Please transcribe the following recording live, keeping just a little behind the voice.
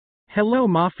Hello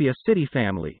Mafia City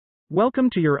family. Welcome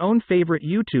to your own favorite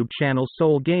YouTube channel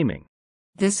Solegaming.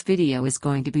 This video is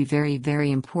going to be very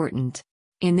important.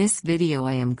 In this video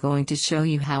I am going to show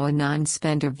you how a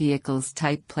non-spender vehicles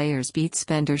type players beat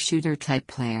spender shooter type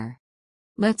player.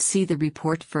 Let's see the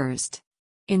report first.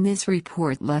 In this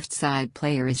report, left side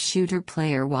player is shooter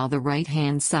player while the right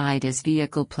hand side is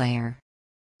vehicle player.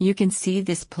 You can see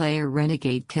this player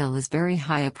Renegade kill is very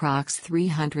high, approx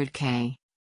 300k.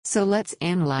 So let's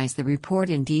analyze the report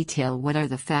in detail. What are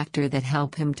the factors that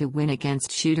help him to win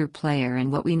against shooter player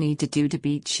and what we need to do to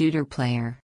beat shooter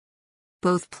player.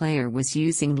 Both player was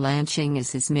using Lanching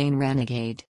as his main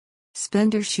Renegade.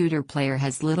 Spender shooter player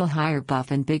has little higher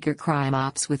buff and bigger crime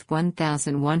ops with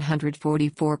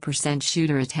 1144%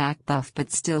 shooter attack buff,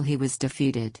 but still he was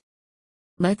defeated.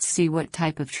 Let's see what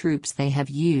type of troops they have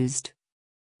used.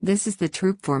 This is the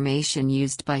troop formation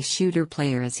used by shooter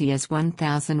player as he has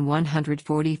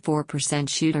 1144%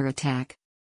 shooter attack.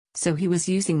 So he was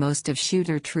using most of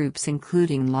shooter troops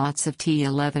including lots of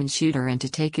T11 shooter, and to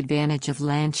take advantage of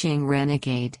Lanching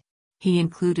Renegade, he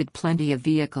included plenty of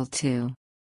vehicle too.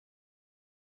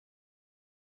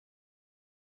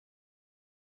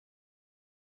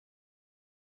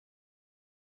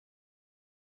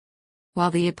 While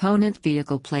the opponent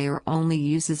vehicle player only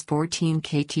uses 14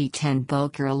 KT-10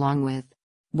 bulker along with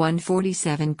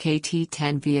 147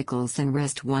 KT-10 vehicles and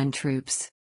rest 1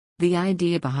 troops. The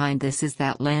idea behind this is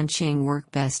that Lanching work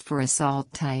best for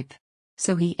assault type,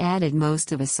 so he added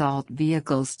most of assault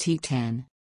vehicles T10.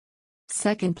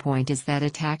 Second point is that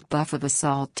attack buff of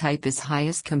assault type is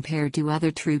highest compared to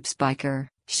other troops, biker,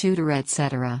 shooter,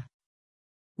 etc.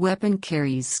 Weapon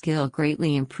carries skill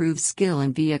greatly improves skill,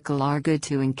 and vehicle are good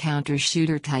to encounter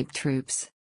shooter type troops.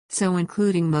 So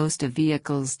including most of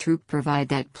vehicles troop provide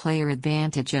that player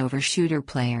advantage over shooter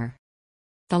player.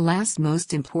 The last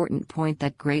most important point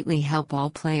that greatly help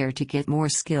all player to get more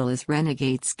skill is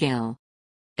Renegade skill.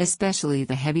 Especially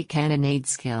the heavy cannonade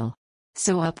skill.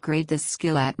 So upgrade this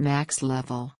skill at max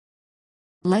level.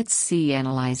 Let's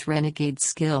analyze Renegade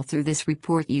skill through this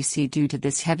report. You see, due to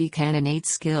this heavy cannonade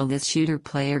skill, this shooter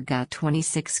player got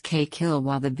 26k kill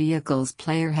while the vehicles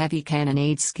player heavy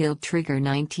cannonade skill trigger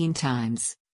 19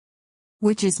 times.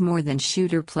 Which is more than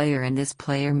shooter player, and this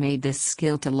player made this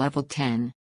skill to level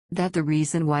 10. That the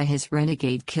reason why his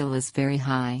Renegade kill is very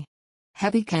high.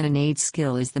 Heavy cannonade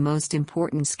skill is the most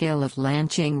important skill of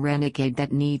Lanching Renegade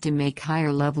that need to make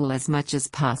higher level as much as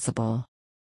possible.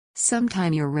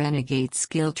 Sometime your Renegade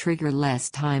skill trigger less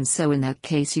time, so in that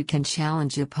case you can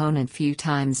challenge opponent few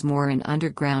times more in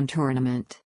underground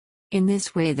tournament. In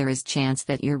this way there is chance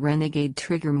that your Renegade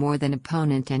trigger more than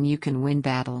opponent and you can win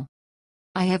battle.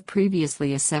 I have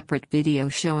previously a separate video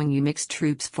showing you mixed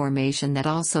troops formation that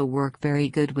also work very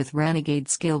good with Renegade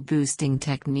skill boosting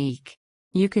technique.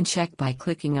 You can check by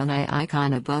clicking on I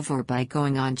icon above or by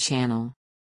going on channel.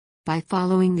 By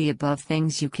following the above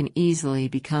things you can easily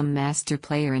become master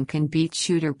player and can beat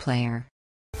shooter player.